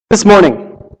This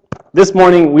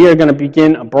morning we are going to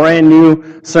begin a brand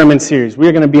new sermon series. We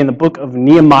are going to be in the book of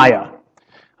Nehemiah.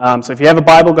 So if you have a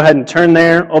Bible, go ahead and turn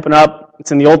there, open up.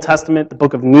 It's in the Old Testament, the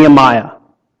book of Nehemiah.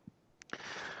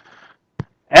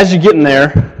 As you get in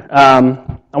there, I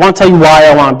want to tell you why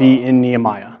I want to be in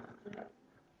Nehemiah.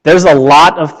 There's a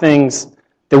lot of things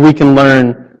that we can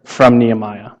learn from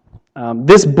Nehemiah.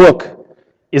 This book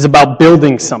is about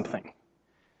building something.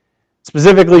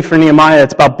 Specifically for Nehemiah,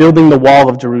 it's about building the wall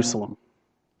of Jerusalem.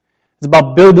 It's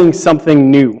about building something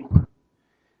new.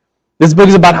 This book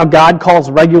is about how God calls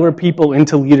regular people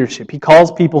into leadership. He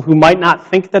calls people who might not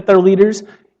think that they're leaders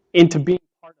into being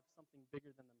part of something bigger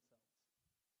than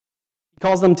themselves. He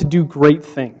calls them to do great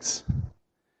things.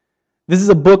 This is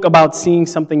a book about seeing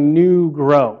something new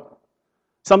grow.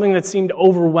 Something that seemed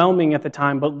overwhelming at the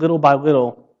time, but little by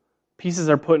little, pieces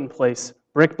are put in place.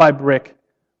 Brick by brick,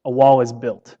 a wall is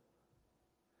built.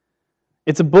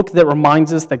 It's a book that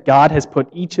reminds us that God has put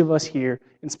each of us here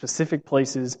in specific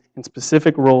places, in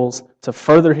specific roles, to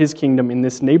further His kingdom in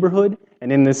this neighborhood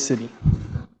and in this city.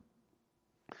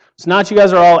 So now that you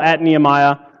guys are all at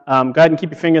Nehemiah, go ahead and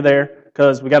keep your finger there,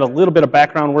 because we got a little bit of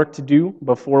background work to do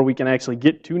before we can actually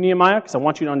get to Nehemiah, because I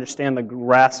want you to understand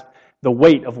the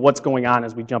weight of what's going on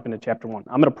as we jump into chapter 1.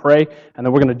 I'm going to pray, and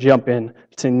then we're going to jump in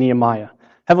to Nehemiah.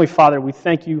 Heavenly Father, we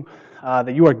thank you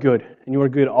that you are good, and you are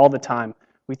good all the time.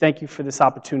 We thank you for this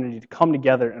opportunity to come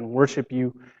together and worship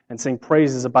you and sing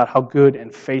praises about how good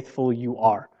and faithful you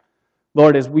are.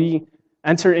 Lord, as we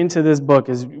enter into this book,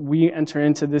 as we enter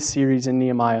into this series in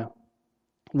Nehemiah,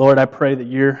 Lord, I pray that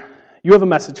you have a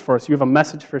message for us. You have a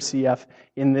message for CF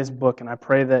in this book, and I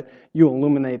pray that you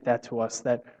illuminate that to us,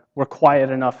 that we're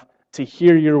quiet enough to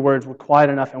hear your words, we're quiet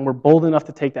enough, and we're bold enough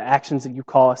to take the actions that you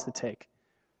call us to take.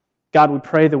 God, we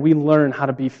pray that we learn how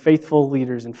to be faithful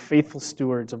leaders and faithful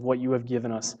stewards of what you have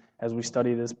given us as we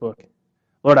study this book.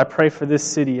 Lord, I pray for this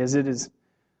city as it is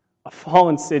a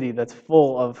fallen city that's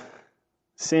full of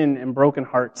sin and broken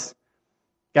hearts.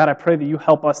 God, I pray that you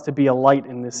help us to be a light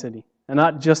in this city. And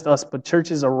not just us, but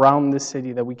churches around this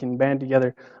city, that we can band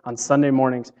together on Sunday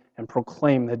mornings and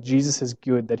proclaim that Jesus is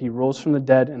good, that he rose from the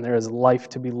dead, and there is life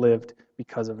to be lived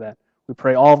because of that. We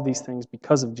pray all of these things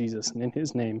because of Jesus, and in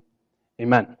his name,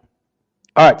 amen.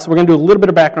 All right, so we're going to do a little bit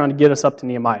of background to get us up to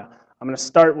Nehemiah. I'm going to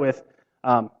start with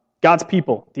God's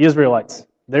people, the Israelites.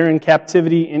 They're in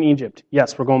captivity in Egypt.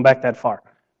 Yes, we're going back that far.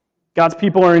 God's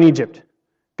people are in Egypt.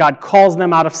 God calls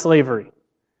them out of slavery.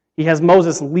 He has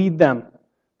Moses lead them.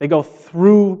 They go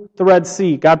through the Red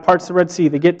Sea. God parts the Red Sea.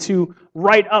 They get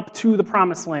right up to the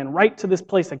Promised Land, right to this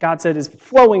place that God said is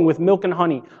flowing with milk and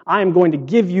honey. I am going to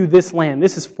give you this land.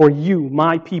 This is for you,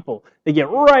 my people. They get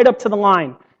right up to the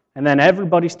line. And then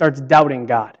everybody starts doubting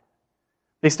God.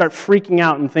 They start freaking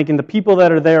out and thinking the people that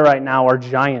are there right now are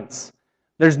giants.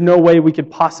 There's no way we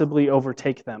could possibly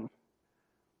overtake them.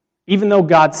 Even though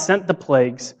God sent the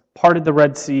plagues, parted the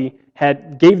Red Sea,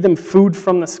 gave them food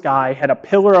from the sky, had a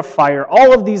pillar of fire,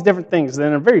 all of these different things,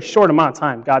 in a very short amount of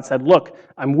time, God said, look,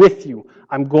 I'm with you.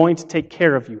 I'm going to take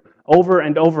care of you. Over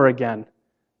and over again,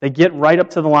 they get right up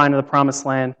to the line of the Promised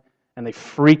Land, and they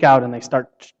freak out and they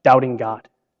start doubting God.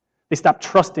 They stop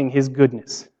trusting his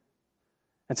goodness.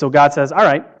 And so God says, all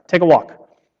right, take a walk.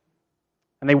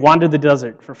 And they wander the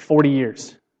desert for 40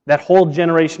 years. That whole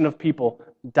generation of people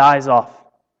dies off.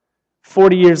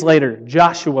 40 years later,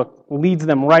 Joshua leads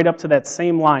them right up to that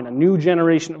same line, a new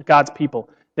generation of God's people.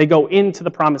 They go into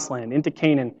the Promised Land, into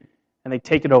Canaan, and they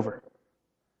take it over.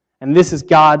 And this is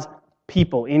God's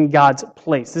people in God's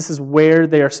place. This is where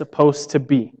they are supposed to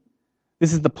be.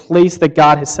 This is the place that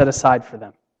God has set aside for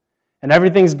them. And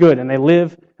everything's good, and they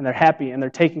live, and they're happy, and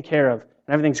they're taken care of,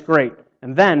 and everything's great.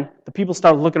 And then the people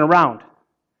start looking around,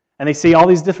 and they see all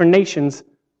these different nations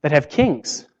that have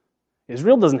kings.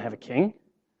 Israel doesn't have a king.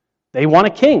 They want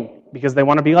a king because they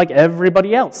want to be like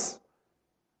everybody else.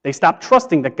 They stop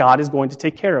trusting that God is going to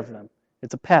take care of them.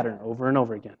 It's a pattern over and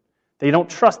over again. They don't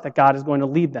trust that God is going to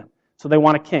lead them, so they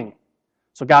want a king.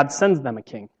 So God sends them a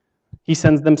king. He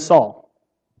sends them Saul.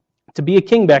 To be a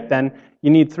king back then,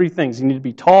 you need three things. You need to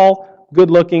be tall,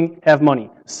 good-looking, have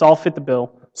money. Saul fit the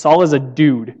bill. Saul is a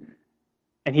dude,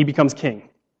 and he becomes king.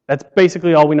 That's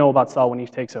basically all we know about Saul when he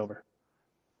takes over.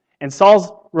 And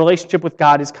Saul's relationship with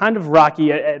God is kind of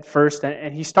rocky at first,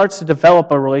 and he starts to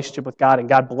develop a relationship with God, and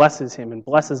God blesses him and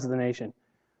blesses the nation.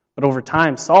 But over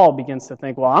time, Saul begins to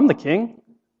think, well, I'm the king.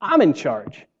 I'm in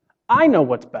charge. I know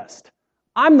what's best.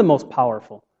 I'm the most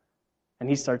powerful. And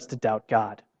he starts to doubt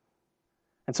God.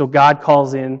 And so God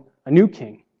calls in a new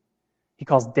king. He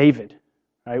calls David.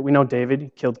 Right? We know David. He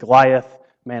killed Goliath,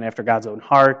 man after God's own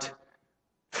heart,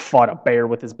 fought a bear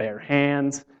with his bare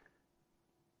hands.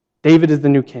 David is the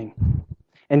new king.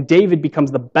 And David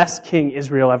becomes the best king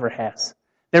Israel ever has.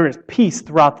 There is peace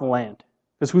throughout the land.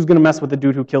 Because who's going to mess with the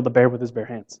dude who killed the bear with his bare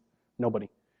hands? Nobody.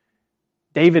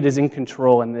 David is in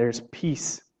control, and there's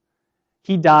peace.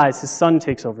 He dies, his son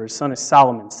takes over. His son is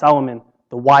Solomon. Solomon,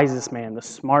 the wisest man, the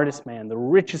smartest man, the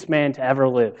richest man to ever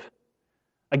live.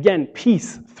 Again,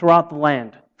 peace throughout the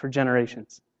land for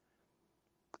generations.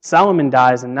 Solomon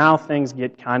dies, and now things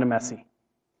get kind of messy.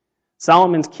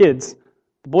 Solomon's kids,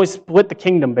 the boys split the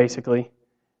kingdom, basically,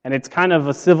 and it's kind of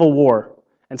a civil war.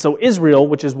 And so Israel,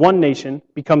 which is one nation,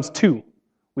 becomes two.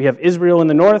 We have Israel in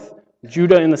the north,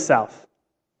 Judah in the south.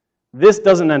 This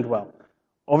doesn't end well.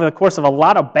 Over the course of a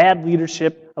lot of bad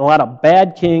leadership, a lot of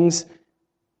bad kings,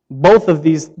 both of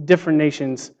these different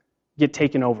nations get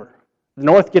taken over. The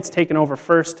north gets taken over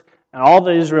first, and all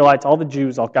the Israelites, all the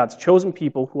Jews, all God's chosen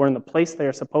people who are in the place they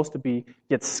are supposed to be,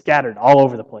 get scattered all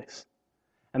over the place.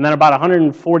 And then about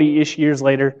 140-ish years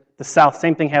later, the south,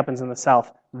 same thing happens in the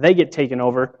south. They get taken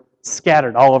over,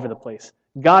 scattered all over the place.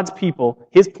 God's people,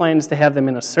 his plan is to have them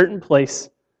in a certain place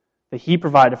that he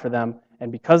provided for them,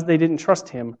 and because they didn't trust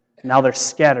him, now they're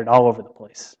scattered all over the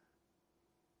place.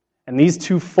 And these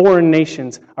two foreign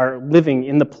nations are living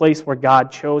in the place where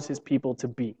God chose his people to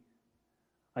be.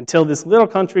 Until this little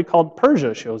country called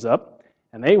Persia shows up,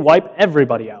 and they wipe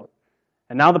everybody out.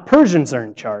 And now the Persians are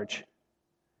in charge.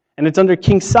 And it's under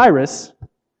King Cyrus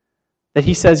that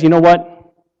he says, you know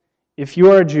what? If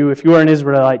you are a Jew, if you are an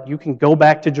Israelite, you can go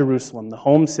back to Jerusalem, the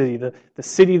home city, the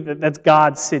city that's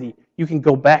God's city. You can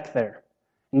go back there,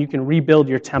 and you can rebuild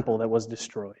your temple that was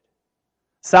destroyed.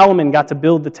 Solomon got to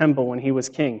build the temple when he was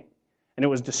king, and it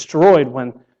was destroyed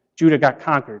when Judah got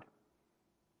conquered.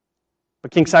 But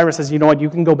King Cyrus says, you know what? You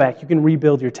can go back. You can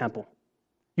rebuild your temple.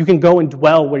 You can go and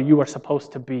dwell where you are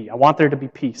supposed to be. I want there to be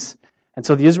peace. And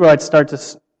so the Israelites start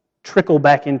to trickle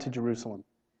back into Jerusalem.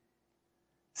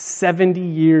 70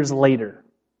 years later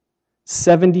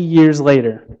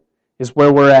is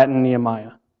where we're at in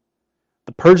Nehemiah.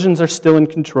 The Persians are still in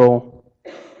control.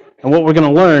 And what we're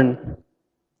going to learn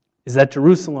is that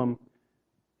Jerusalem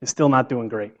is still not doing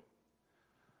great.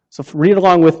 So read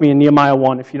along with me in Nehemiah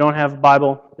 1. If you don't have a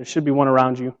Bible, there should be one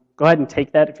around you. Go ahead and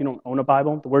take that if you don't own a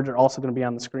Bible. The words are also going to be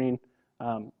on the screen.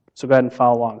 So go ahead and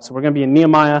follow along. So we're going to be in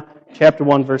Nehemiah chapter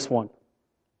 1, verse 1.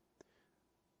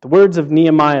 The words of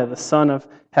Nehemiah, the son of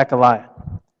Hakaliah.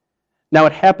 Now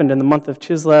it happened in the month of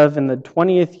Chislev in the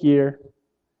 20th year,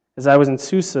 as I was in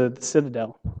Susa, the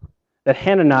citadel, that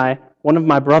Hanani, one of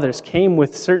my brothers, came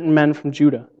with certain men from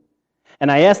Judah. And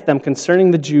I asked them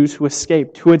concerning the Jews who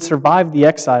escaped, who had survived the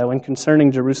exile, and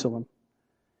concerning Jerusalem.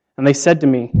 And they said to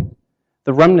me,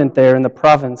 the remnant there in the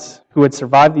province who had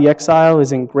survived the exile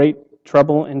is in great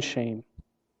trouble and shame.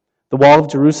 The wall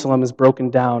of Jerusalem is broken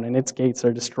down, and its gates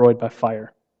are destroyed by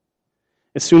fire.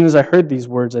 As soon as I heard these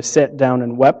words, I sat down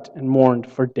and wept and mourned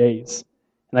for days.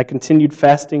 And I continued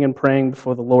fasting and praying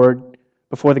before the Lord,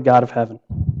 before the God of heaven.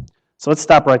 So let's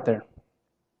stop right there.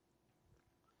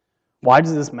 Why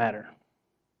does this matter?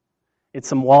 It's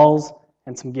some walls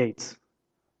and some gates.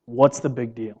 What's the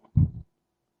big deal?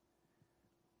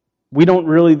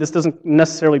 This doesn't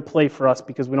necessarily play for us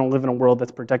because we don't live in a world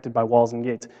that's protected by walls and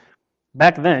gates.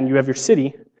 Back then, you have your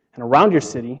city, and around your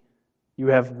city, you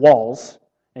have walls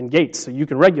and gates, so you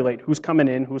can regulate who's coming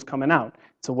in, who's coming out.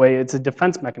 It's a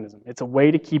defense mechanism. It's a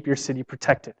way to keep your city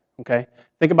protected, okay?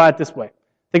 Think about it this way.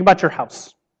 Think about your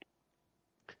house.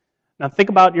 Now think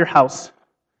about your house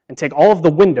and take all of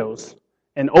the windows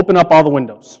and open up all the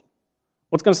windows.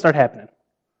 What's going to start happening?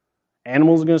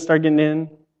 Animals are going to start getting in.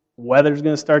 Weather's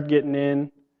going to start getting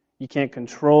in. You can't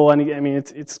control any.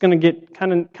 It's going to get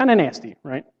kind of nasty,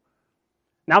 right?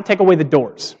 Now take away the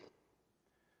doors.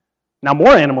 Now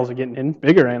more animals are getting in,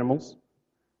 bigger animals.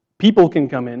 People can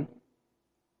come in.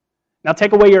 Now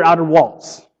take away your outer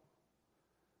walls.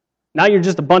 Now you're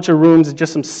just a bunch of rooms and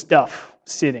just some stuff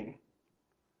sitting.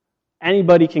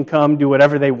 Anybody can come do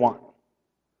whatever they want.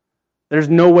 There's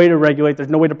no way to regulate. There's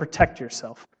no way to protect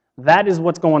yourself. That is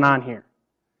what's going on here.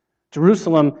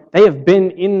 Jerusalem, they have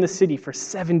been in the city for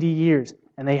 70 years,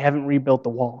 and they haven't rebuilt the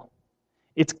wall.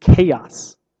 It's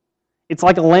chaos. It's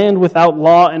like a land without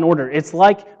law and order. It's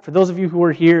like, for those of you who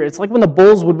were here, it's like when the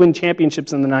Bulls would win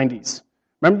championships in the 90s.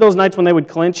 Remember those nights when they would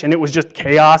clinch, and it was just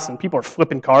chaos, and people are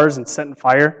flipping cars and setting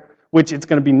fire? Which it's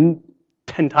going to be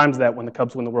 10 times that when the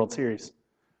Cubs win the World Series.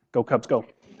 Go Cubs, go.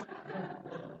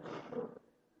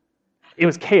 It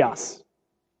was chaos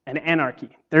and anarchy.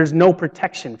 There's no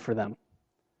protection for them.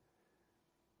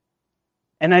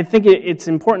 And I think it's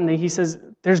important that he says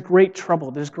there's great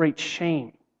trouble, there's great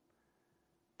shame.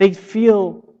 They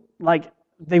feel like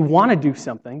they want to do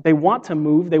something, they want to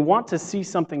move, they want to see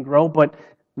something grow, but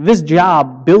This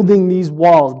job, building these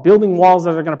walls, building walls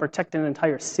that are going to protect an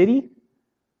entire city,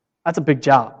 that's a big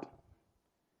job.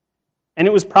 And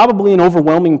it was probably an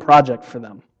overwhelming project for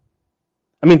them.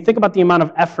 I mean, think about the amount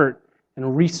of effort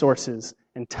and resources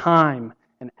and time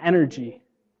and energy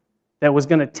that was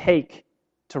going to take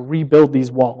to rebuild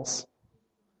these walls.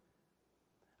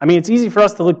 I mean, it's easy for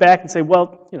us to look back and say,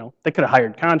 well, they could have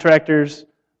hired contractors,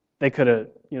 they could have,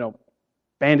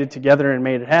 banded together and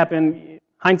made it happen.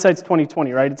 Hindsight's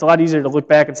 20/20, right? It's a lot easier to look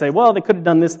back and say, well, they could have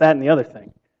done this, that, and the other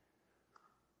thing.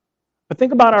 But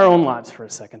think about our own lives for a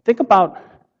second. Think about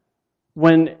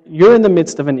when you're in the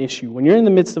midst of an issue, when you're in the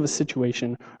midst of a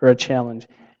situation or a challenge,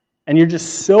 and you're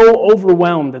just so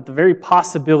overwhelmed at the very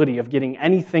possibility of getting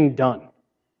anything done.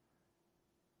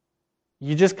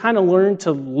 You just kind of learn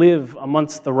to live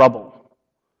amongst the rubble.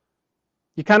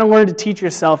 You kind of learn to teach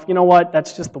yourself, you know what,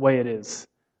 that's just the way it is.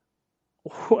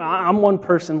 I'm one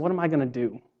person, what am I going to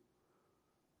do?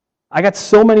 I got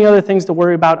so many other things to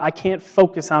worry about, I can't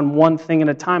focus on one thing at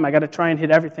a time. I got to try and hit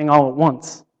everything all at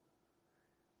once.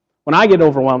 When I get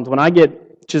overwhelmed, when I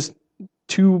get just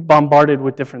too bombarded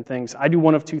with different things, I do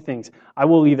one of two things. I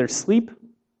will either sleep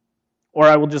or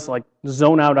I will just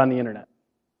zone out on the internet.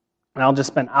 And I'll just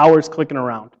spend hours clicking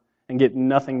around and get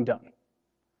nothing done.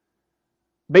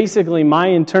 Basically,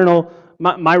 my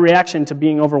reaction to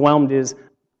being overwhelmed is,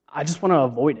 I just want to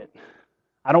avoid it.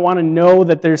 I don't want to know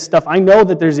that there's stuff. I know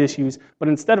that there's issues, but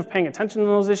instead of paying attention to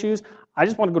those issues, I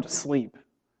just want to go to sleep.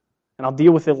 And I'll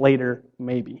deal with it later,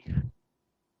 maybe.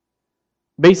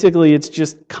 Basically, it's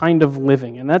just kind of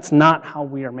living, and that's not how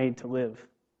we are made to live.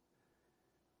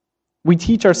 We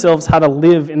teach ourselves how to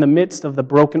live in the midst of the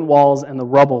broken walls and the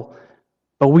rubble,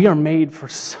 but we are made for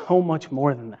so much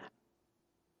more than that.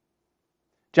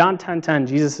 John 10:10,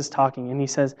 Jesus is talking, and he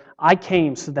says, I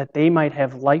came so that they might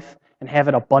have life and have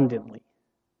it abundantly.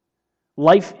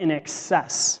 Life in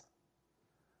excess.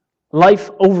 Life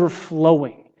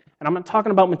overflowing. And I'm not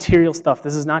talking about material stuff.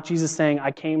 This is not Jesus saying,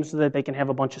 I came so that they can have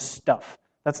a bunch of stuff.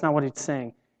 That's not what he's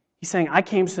saying. He's saying, I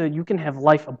came so that you can have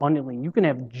life abundantly. You can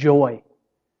have joy.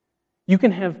 You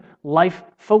can have life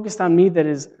focused on me that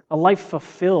is a life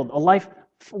fulfilled, a life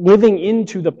living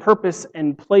into the purpose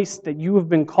and place that you have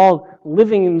been called,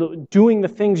 living and doing the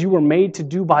things you were made to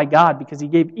do by God, because he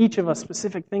gave each of us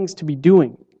specific things to be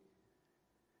doing.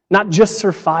 Not just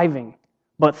surviving,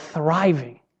 but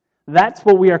thriving. That's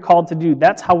what we are called to do.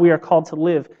 That's how we are called to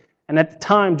live. And at the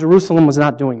time, Jerusalem was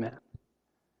not doing that.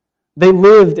 They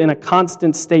lived in a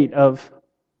constant state of,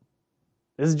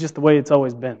 this is just the way it's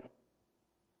always been.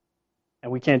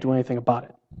 And we can't do anything about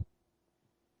it.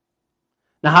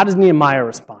 Now, how does Nehemiah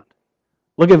respond?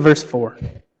 Look at verse 4.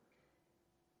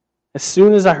 As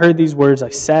soon as I heard these words, I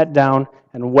sat down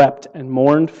and wept and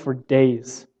mourned for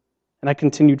days. And I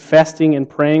continued fasting and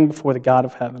praying before the God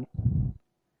of heaven.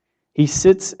 He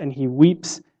sits and he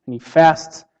weeps and he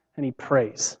fasts and he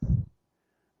prays.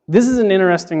 This is an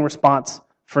interesting response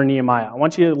for Nehemiah. I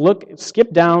want you to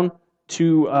skip down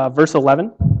to verse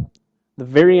 11, the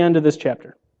very end of this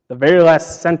chapter, the very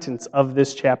last sentence of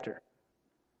this chapter.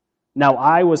 Now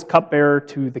I was cupbearer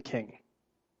to the king.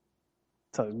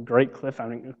 It's a great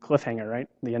cliffhanger, right?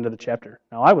 The end of the chapter.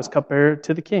 Now I was cupbearer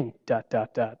to the king, ...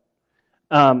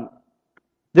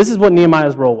 This is what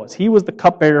Nehemiah's role was. He was the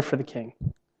cupbearer for the king.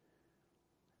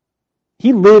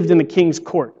 He lived in the king's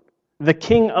court. The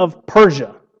king of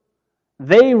Persia.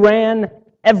 They ran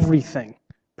everything.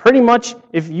 Pretty much,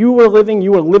 if you were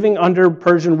living under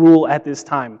Persian rule at this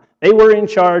time. They were in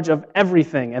charge of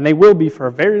everything, and they will be for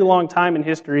a very long time in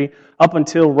history, up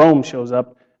until Rome shows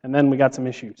up, and then we got some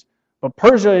issues. But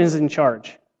Persia is in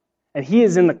charge, and he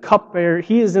is in the cupbearer.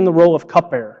 He is in the role of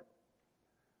cupbearer.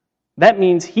 That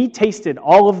means he tasted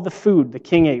all of the food the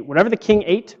king ate. Whatever the king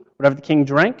ate, whatever the king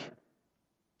drank,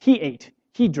 he ate,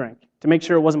 he drank, to make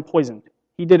sure it wasn't poisoned.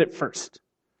 He did it first.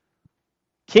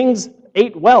 Kings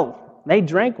ate well. They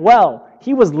drank well.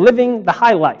 He was living the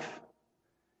high life.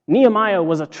 Nehemiah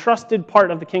was a trusted part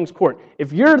of the king's court.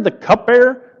 If you're the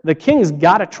cupbearer, the king's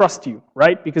got to trust you,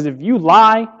 right? Because if you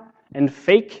lie and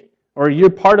fake, or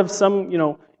you're part of some,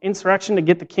 insurrection to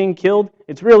get the king killed,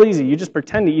 it's real easy. You just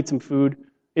pretend to eat some food.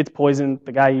 It's poisoned.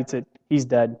 The guy eats it. He's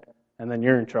dead. And then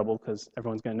you're in trouble because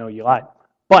everyone's going to know you lied.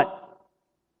 But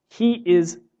he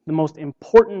is the most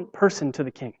important person to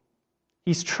the king.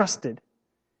 He's trusted.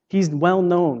 He's well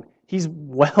known. He's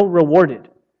well rewarded.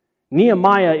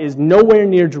 Nehemiah is nowhere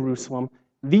near Jerusalem.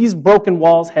 These broken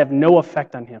walls have no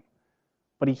effect on him.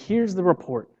 But he hears the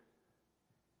report,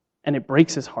 and it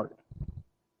breaks his heart.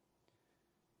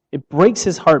 It breaks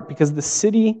his heart because the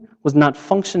city was not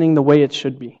functioning the way it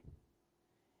should be.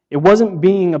 It wasn't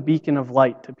being a beacon of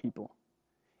light to people.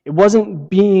 It wasn't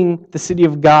being the city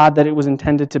of God that it was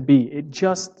intended to be. It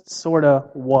just sort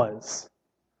of was.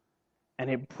 And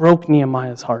it broke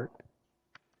Nehemiah's heart.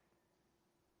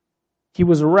 He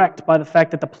was wrecked by the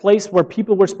fact that the place where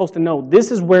people were supposed to know,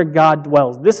 this is where God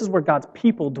dwells, this is where God's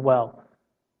people dwell,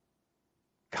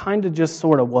 kind of just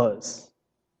sort of was.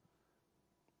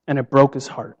 And it broke his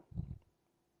heart.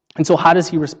 And so how does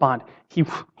he respond?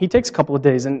 He takes a couple of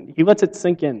days and he lets it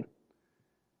sink in.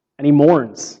 And he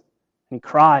mourns, and he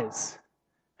cries,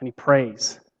 and he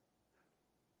prays.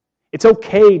 It's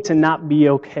okay to not be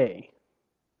okay.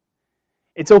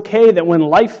 It's okay that when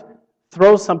life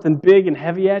throws something big and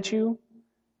heavy at you,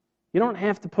 you don't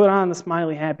have to put on the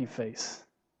smiley happy face.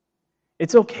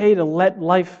 It's okay to let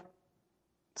life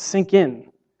sink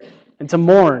in and to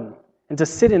mourn and to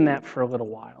sit in that for a little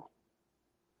while.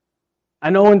 I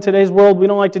know in today's world we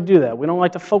don't like to do that. We don't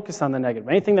like to focus on the negative.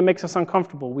 Anything that makes us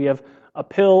uncomfortable, we have a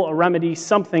pill, a remedy,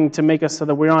 something to make us so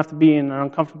that we don't have to be in an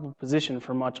uncomfortable position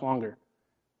for much longer.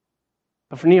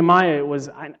 But for Nehemiah, it was,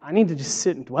 I need to just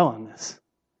sit and dwell on this.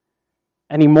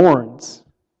 And he mourns.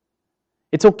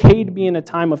 It's okay to be in a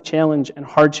time of challenge and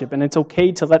hardship, and it's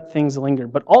okay to let things linger.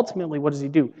 But ultimately, what does he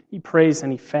do? He prays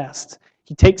and he fasts.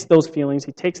 He takes those feelings,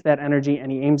 he takes that energy,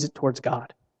 and he aims it towards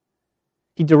God.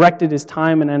 He directed his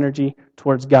time and energy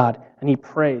towards God, and he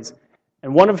prays.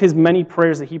 And one of his many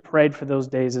prayers that he prayed for those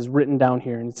days is written down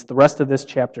here, and it's the rest of this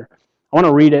chapter. I want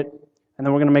to read it, and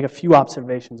then we're going to make a few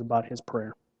observations about his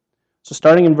prayer. So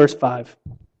starting in verse 5.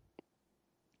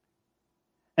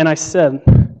 And I said,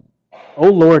 O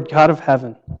Lord God of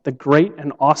heaven, the great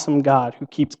and awesome God who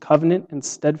keeps covenant and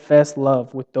steadfast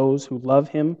love with those who love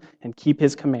him and keep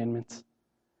his commandments,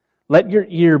 let your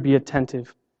ear be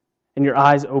attentive and your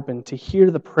eyes open to hear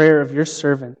the prayer of your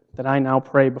servant that I now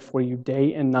pray before you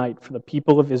day and night for the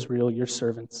people of Israel, your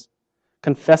servants,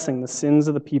 confessing the sins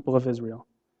of the people of Israel,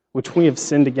 which we have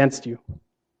sinned against you.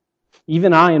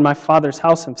 Even I and my father's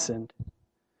house have sinned.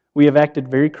 We have acted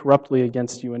very corruptly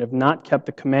against you and have not kept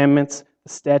the commandments,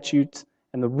 the statutes,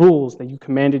 and the rules that you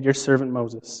commanded your servant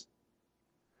Moses.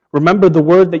 Remember the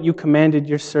word that you commanded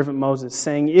your servant Moses,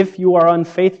 saying, if you are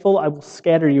unfaithful, I will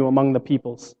scatter you among the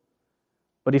peoples.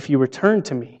 But if you return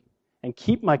to me and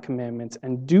keep my commandments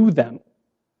and do them,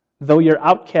 though your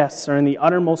outcasts are in the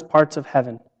uttermost parts of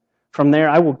heaven, from there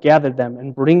I will gather them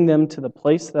and bring them to the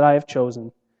place that I have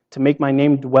chosen to make my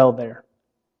name dwell there.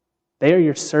 They are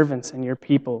your servants and your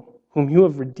people, whom you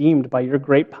have redeemed by your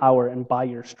great power and by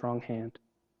your strong hand.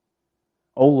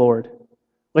 O Lord,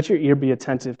 let your ear be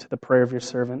attentive to the prayer of your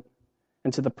servant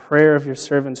and to the prayer of your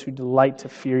servants who delight to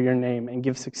fear your name, and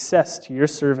give success to your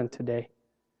servant today,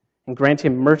 and grant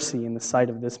him mercy in the sight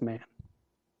of this man.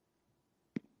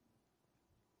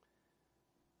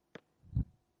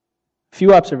 A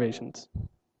few observations.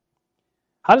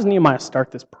 How does Nehemiah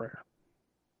start this prayer?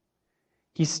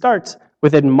 He starts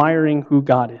with admiring who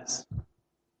God is.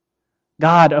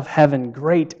 God of heaven,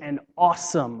 great and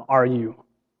awesome are you.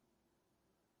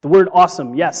 The word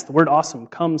awesome, yes, the word awesome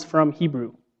comes from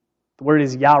Hebrew. The word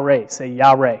is Yahweh. Say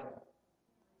Yahweh.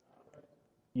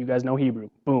 You guys know Hebrew.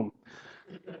 Boom.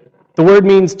 The word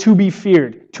means to be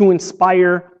feared, to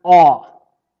inspire awe.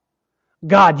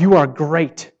 God, you are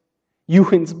great. You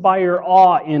inspire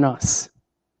awe in us.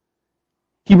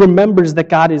 He remembers that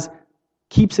God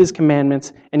keeps his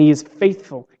commandments, and he is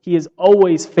faithful. He is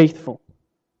always faithful.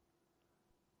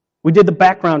 We did the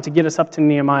background to get us up to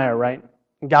Nehemiah, right?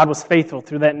 And God was faithful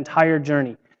through that entire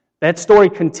journey. That story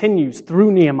continues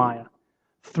through Nehemiah,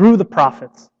 through the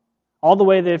prophets, all the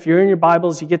way that if you're in your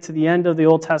Bibles, you get to the end of the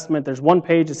Old Testament, there's one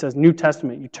page that says New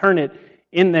Testament. You turn it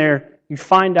in there, you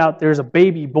find out there's a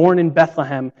baby born in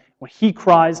Bethlehem. When he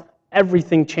cries,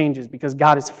 everything changes because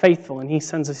God is faithful and he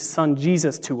sends his son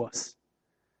Jesus to us.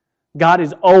 God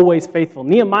is always faithful.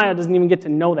 Nehemiah doesn't even get to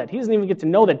know that. He doesn't even get to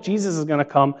know that Jesus is going to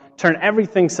come, turn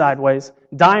everything sideways,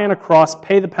 die on a cross,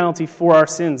 pay the penalty for our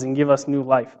sins, and give us new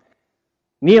life.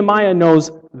 Nehemiah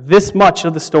knows this much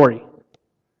of the story.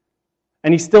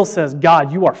 And he still says,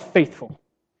 God, you are faithful.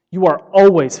 You are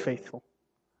always faithful.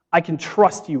 I can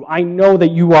trust you. I know that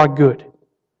you are good.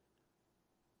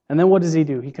 And then what does he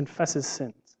do? He confesses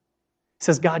sins. He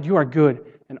says, God, you are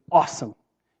good and awesome.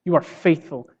 You are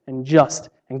faithful and just.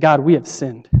 And God, we have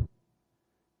sinned.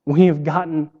 We have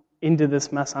gotten into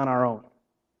this mess on our own.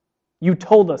 You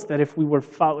told us that if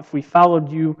we followed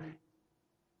you,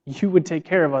 you would take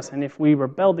care of us. And if we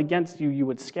rebelled against you, you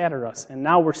would scatter us. And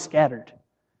now we're scattered.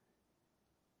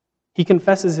 He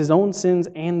confesses his own sins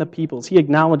and the people's. He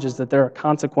acknowledges that there are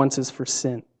consequences for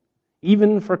sin.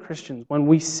 Even for Christians, when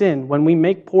we sin, when we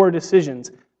make poor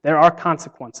decisions, there are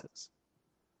consequences.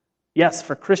 Yes,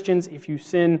 for Christians, if you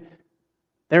sin,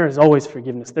 there is always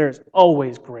forgiveness. There is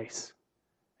always grace.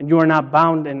 And you are not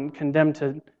bound and condemned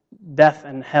to death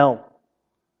and hell.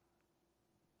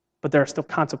 But there are still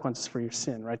consequences for your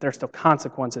sin, right? There are still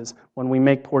consequences when we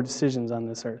make poor decisions on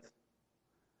this earth.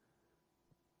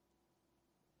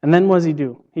 And then what does he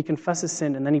do? He confesses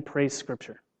sin and then he prays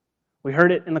Scripture. We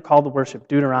heard it in the call to worship,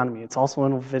 Deuteronomy. It's also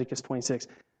in Leviticus 26.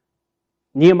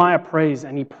 Nehemiah prays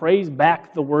and he prays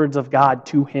back the words of God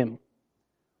to him.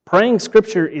 Praying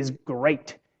Scripture is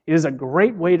great. It is a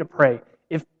great way to pray.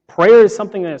 If prayer is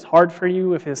something that is hard for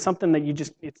you, if it's something that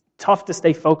it's tough to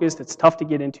stay focused, it's tough to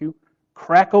get into,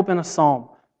 crack open a psalm,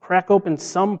 crack open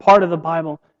some part of the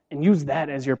Bible, and use that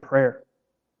as your prayer.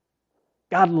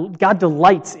 God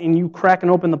delights in you cracking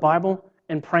open the Bible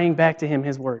and praying back to Him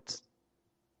His words.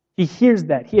 He hears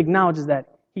that. He acknowledges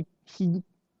that. He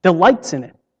delights in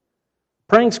it.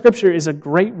 Praying Scripture is a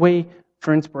great way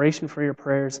for inspiration for your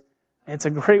prayers. And it's a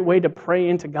great way to pray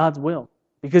into God's will.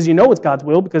 Because you know it's God's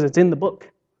will because it's in the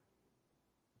book.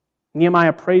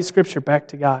 Nehemiah prays Scripture back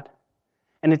to God.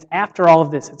 And it's after all of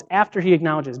this. It's after he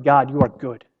acknowledges, God, you are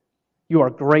good. You are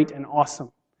great and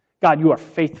awesome. God, you are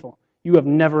faithful. You have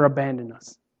never abandoned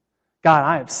us. God,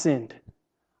 I have sinned.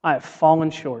 I have fallen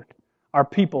short. Our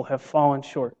people have fallen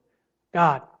short.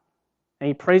 God. And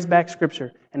he prays back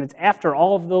Scripture. And it's after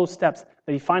all of those steps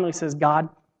that he finally says, God,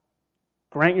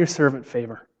 grant your servant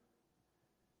favor.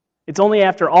 It's only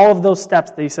after all of those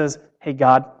steps that he says, hey,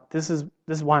 God, this is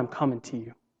why I'm coming to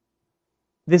you.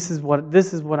 This is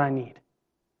what I need.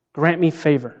 Grant me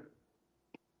favor.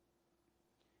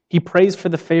 He prays for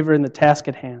the favor in the task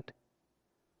at hand.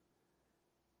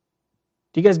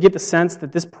 Do you guys get the sense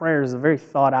that this prayer is a very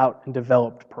thought out and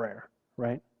developed prayer,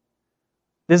 right?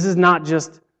 This is not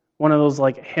just one of those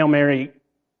like Hail Mary,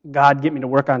 God get me to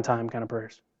work on time kind of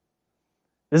prayers.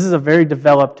 This is a very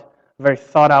developed, very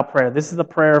thought out prayer. This is the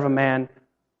prayer of a man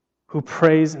who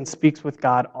prays and speaks with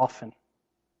God often.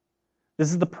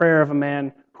 This is the prayer of a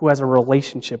man who has a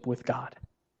relationship with God.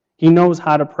 He knows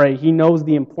how to pray. He knows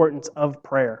the importance of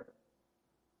prayer.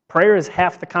 Prayer is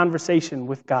half the conversation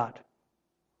with God.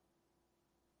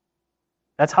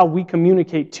 That's how we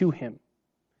communicate to Him.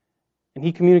 And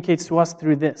He communicates to us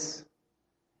through this.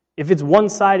 If it's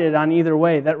one-sided on either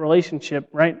way, that relationship,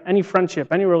 right? Any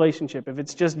friendship, any relationship, if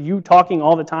it's just you talking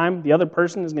all the time, the other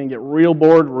person is going to get real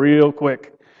bored real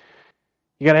quick.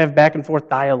 You got to have back and forth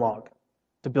dialogue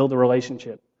to build a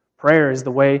relationship. Prayer is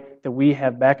the way that we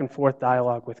have back and forth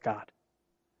dialogue with God.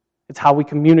 It's how we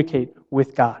communicate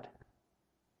with God.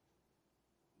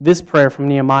 This prayer from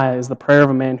Nehemiah is the prayer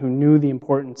of a man who knew the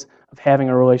importance of having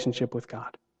a relationship with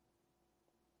God.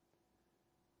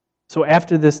 So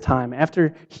after this time,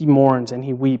 after he mourns and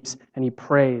he weeps and he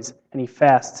prays and he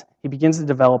fasts, he begins to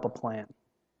develop a plan.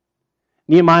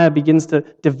 Nehemiah begins to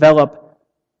develop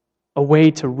a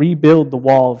way to rebuild the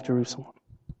wall of Jerusalem.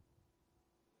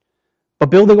 But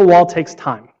building a wall takes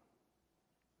time.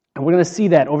 And we're going to see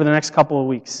that over the next couple of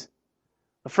weeks.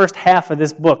 The first half of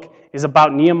this book is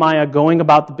about Nehemiah going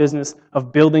about the business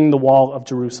of building the wall of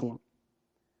Jerusalem.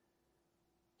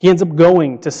 He ends up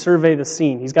going to survey the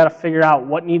scene. He's got to figure out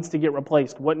what needs to get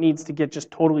replaced, what needs to get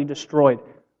just totally destroyed.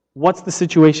 What's the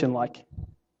situation like?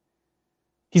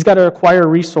 He's got to acquire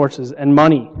resources and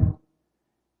money.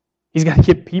 He's got to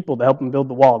get people to help him build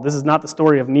the wall. This is not the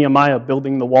story of Nehemiah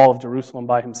building the wall of Jerusalem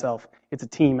by himself. It's a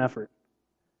team effort.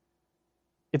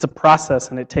 It's a process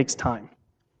and it takes time.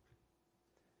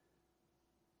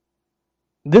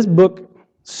 This book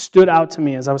stood out to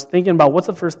me as I was thinking about what's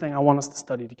the first thing I want us to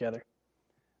study together.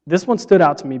 This one stood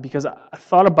out to me because I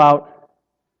thought about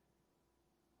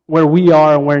where we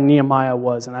are and where Nehemiah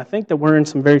was, and I think that we're in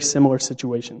some very similar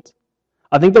situations.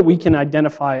 I think that we can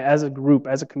identify as a group,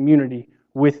 as a community,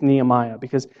 with Nehemiah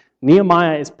because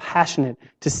Nehemiah is passionate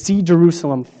to see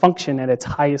Jerusalem function at its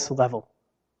highest level,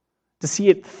 to see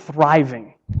it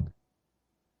thriving.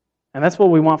 And that's what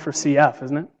we want for CF,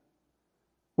 isn't it?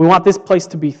 We want this place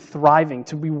to be thriving,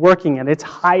 to be working at its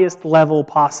highest level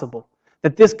possible,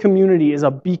 that this community is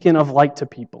a beacon of light to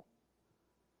people.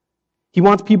 He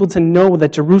wants people to know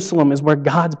that Jerusalem is where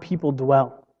God's people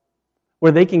dwell,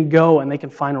 where they can go and they can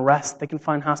find rest, they can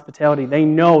find hospitality. They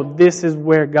know this is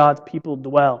where God's people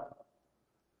dwell.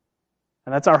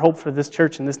 And that's our hope for this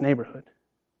church and this neighborhood.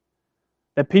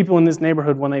 That people in this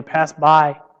neighborhood, when they pass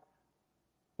by,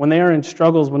 when they are in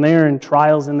struggles, when they are in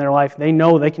trials in their life, they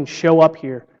know they can show up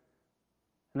here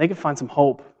and they can find some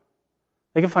hope.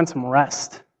 They can find some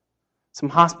rest, some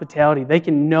hospitality. They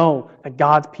can know that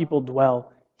God's people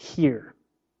dwell here.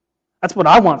 That's what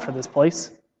I want for this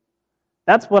place.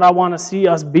 That's what I want to see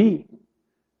us be.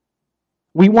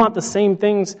 We want the same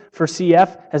things for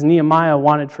CF as Nehemiah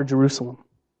wanted for Jerusalem.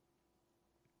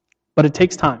 But it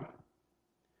takes time.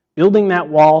 Building that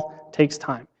wall takes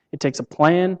time. It takes a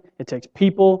plan, it takes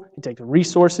people, it takes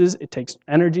resources, it takes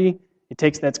energy, it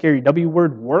takes that scary W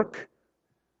word, work.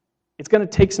 It's going to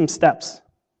take some steps.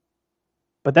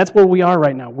 But that's where we are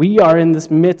right now. We are in this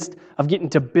midst of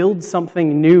getting to build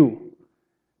something new,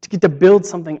 to get to build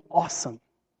something awesome.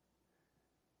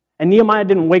 And Nehemiah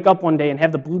didn't wake up one day and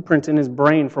have the blueprint in his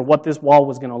brain for what this wall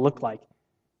was going to look like.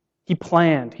 He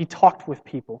planned, he talked with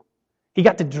people. He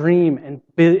got to dream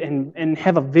and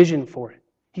have a vision for it.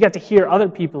 He got to hear other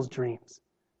people's dreams.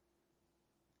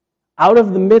 Out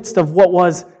of the midst of what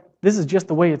was, this is just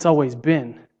the way it's always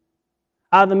been.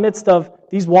 Out of the midst of,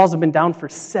 these walls have been down for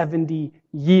 70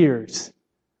 years.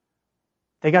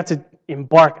 They got to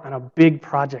embark on a big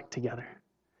project together.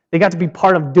 They got to be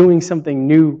part of doing something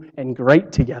new and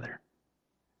great together.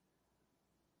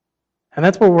 And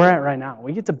that's where we're at right now.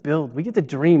 We get to build, we get to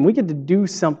dream, we get to do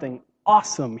something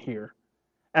awesome here.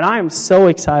 And I am so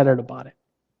excited about it.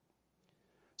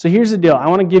 So here's the deal. I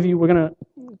want to give you, we're going to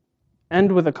end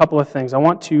with a couple of things. I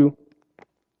want to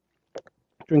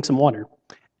drink some water.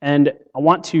 And I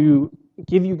want to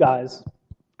give you guys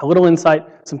a little insight,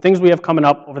 some things we have coming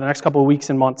up over the next couple of weeks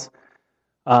and months.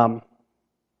 So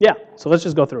let's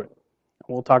just go through it.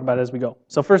 We'll talk about it as we go.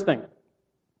 So first thing,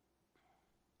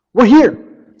 we're here.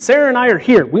 Sarah and I are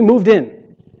here. We moved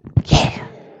in. Yeah.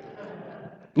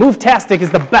 Move-tastic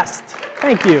is the best.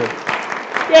 Thank you.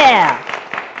 Yeah.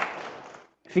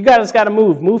 If you guys got to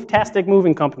move, Move-tastic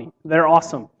Moving Company. They're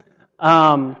awesome.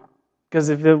 Because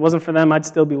if it wasn't for them, I'd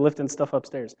still be lifting stuff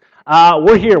upstairs.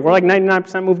 We're here. We're like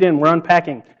 99% moved in. We're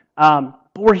unpacking. But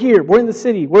we're here. We're in the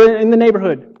city. We're in the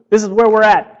neighborhood. This is where we're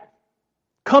at.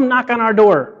 Come knock on our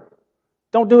door.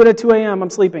 Don't do it at 2 a.m. I'm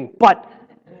sleeping. But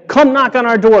come knock on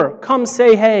our door. Come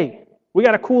say hey. We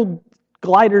got a cool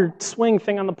glider swing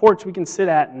thing on the porch we can sit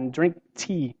at and drink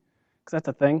tea, because that's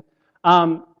a thing.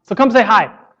 So come say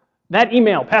hi. That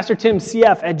email,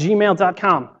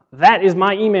 pastortimcf@gmail.com. That is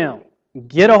my email.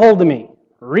 Get a hold of me.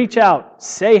 Reach out.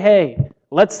 Say hey.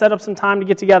 Let's set up some time to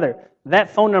get together. That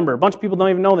phone number, a bunch of people don't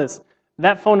even know this.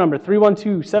 That phone number,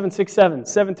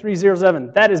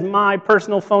 312-767-7307. That is my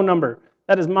personal phone number.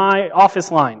 That is my office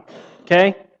line.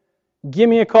 Okay? Give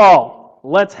me a call.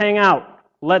 Let's hang out.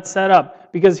 Let's set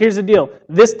up. Because here's the deal.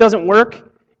 This doesn't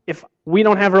work if we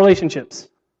don't have relationships.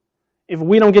 If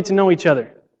we don't get to know each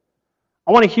other.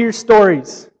 I want to hear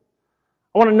stories.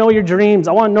 I want to know your dreams.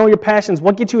 I want to know your passions.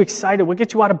 What gets you excited? What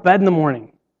gets you out of bed in the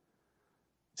morning?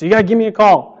 So you got to give me a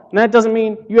call. And that doesn't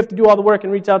mean you have to do all the work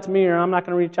and reach out to me, or I'm not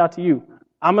going to reach out to you.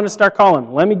 I'm going to start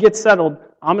calling. Let me get settled.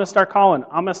 I'm going to start calling.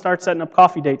 I'm going to start setting up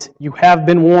coffee dates. You have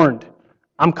been warned.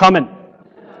 I'm coming.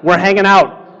 We're hanging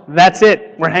out. That's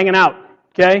it. We're hanging out.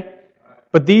 Okay?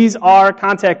 But these are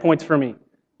contact points for me.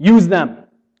 Use them.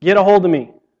 Get a hold of me.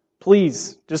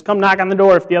 Please. Just come knock on the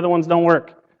door if the other ones don't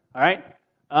work. All right?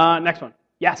 Next one.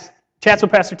 Yes. Chats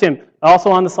with Pastor Tim.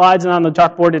 Also on the slides and on the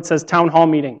chalkboard it says town hall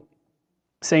meeting.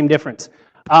 Same difference.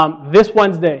 This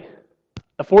Wednesday,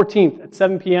 the 14th at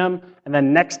 7 p.m., and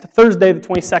then next Thursday, the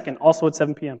 22nd, also at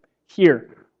 7 p.m.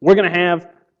 Here, we're going to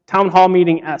have town hall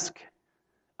meeting-esque.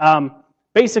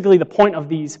 Basically, the point of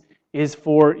these is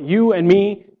for you and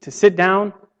me to sit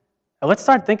down and let's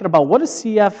start thinking about what do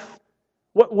we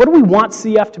want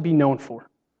CF to be known for?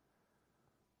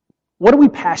 What are we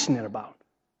passionate about?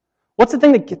 What's the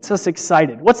thing that gets us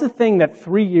excited? What's the thing that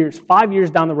 3 years, 5 years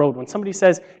down the road, when somebody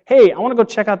says, hey, I want to go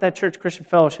check out that church, Christian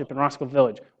Fellowship in Roscoe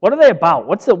Village, what are they about?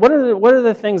 What are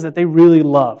the things that they really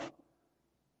love?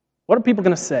 What are people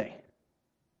going to say?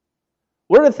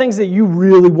 What are the things that you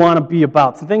really want to be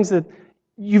about? The things that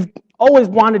you've always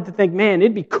wanted to think, man,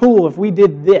 it'd be cool if we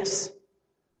did this.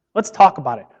 Let's talk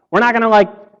about it. We're not going to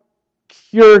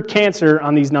cure cancer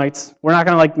on these nights. We're not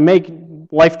going to make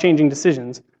life-changing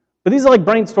decisions. But these are like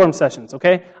brainstorm sessions,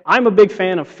 okay? I'm a big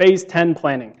fan of phase 10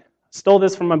 planning. Stole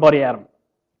this from my buddy Adam.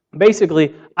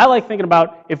 Basically, I like thinking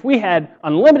about if we had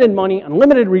unlimited money,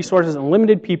 unlimited resources,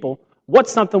 unlimited people,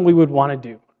 what's something we would want to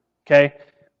do, okay?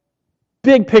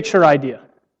 Big picture idea.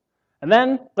 And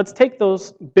then let's take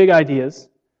those big ideas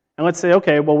and let's say,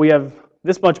 okay, well, we have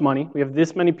this much money, we have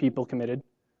this many people committed,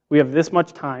 we have this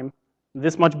much time,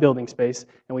 this much building space,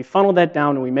 and we funnel that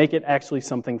down and we make it actually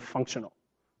something functional,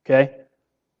 okay?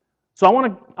 So I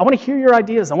want to hear your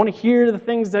ideas. I want to hear the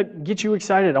things that get you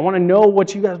excited. I want to know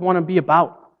what you guys want to be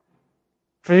about.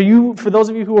 For those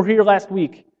of you who were here last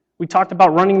week, we talked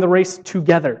about running the race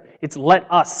together. It's let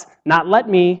us, not let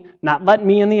me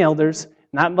and the elders,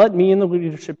 not let me and the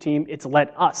leadership team. It's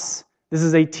let us. This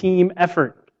is a team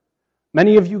effort.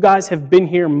 Many of you guys have been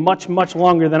here much, much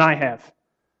longer than I have.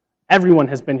 Everyone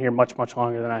has been here much, much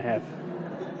longer than I have.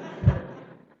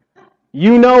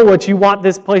 You know what you want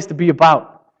this place to be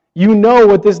about. You know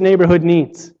what this neighborhood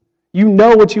needs. You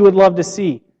know what you would love to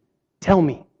see. Tell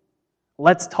me.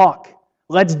 Let's talk.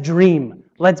 Let's dream.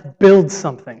 Let's build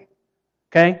something.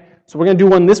 Okay? So we're going to do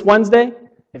one this Wednesday.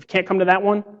 If you can't come to that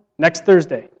one, next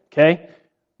Thursday. Okay?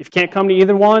 If you can't come to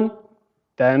either one,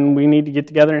 then we need to get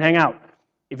together and hang out.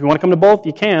 If you want to come to both,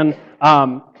 you can.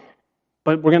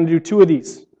 But we're going to do 2 of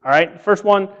these. All right? The first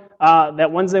one,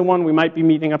 that Wednesday one, we might be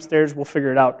meeting upstairs. We'll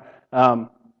figure it out. But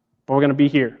we're going to be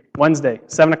here. Wednesday,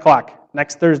 7 o'clock.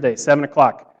 Next Thursday, 7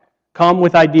 o'clock. Come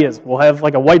with ideas. We'll have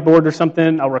like a whiteboard or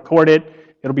something. I'll record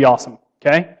it. It'll be awesome.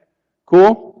 Okay?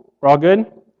 Cool? We're all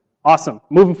good? Awesome.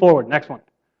 Moving forward. Next one.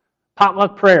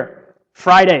 Potluck prayer.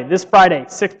 Friday, this Friday,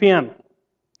 6 p.m.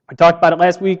 I talked about it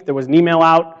last week. There was an email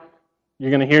out.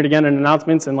 You're going to hear it again in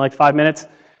announcements in like 5 minutes.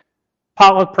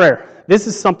 Potluck prayer. This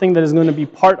is something that is going to be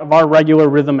part of our regular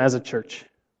rhythm as a church.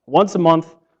 Once a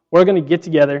month, we're going to get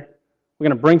together. We're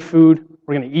going to bring food.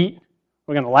 We're going to eat.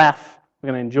 We're going to laugh. We're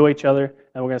going to enjoy each other.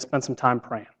 And we're going to spend some time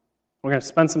praying. We're going to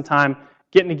spend some time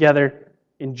getting together,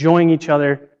 enjoying each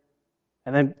other,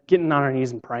 and then getting on our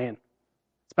knees and praying.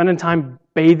 Spending time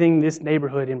bathing this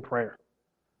neighborhood in prayer.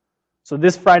 So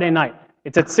this Friday night,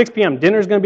 it's at 6 p.m. Dinner's going to be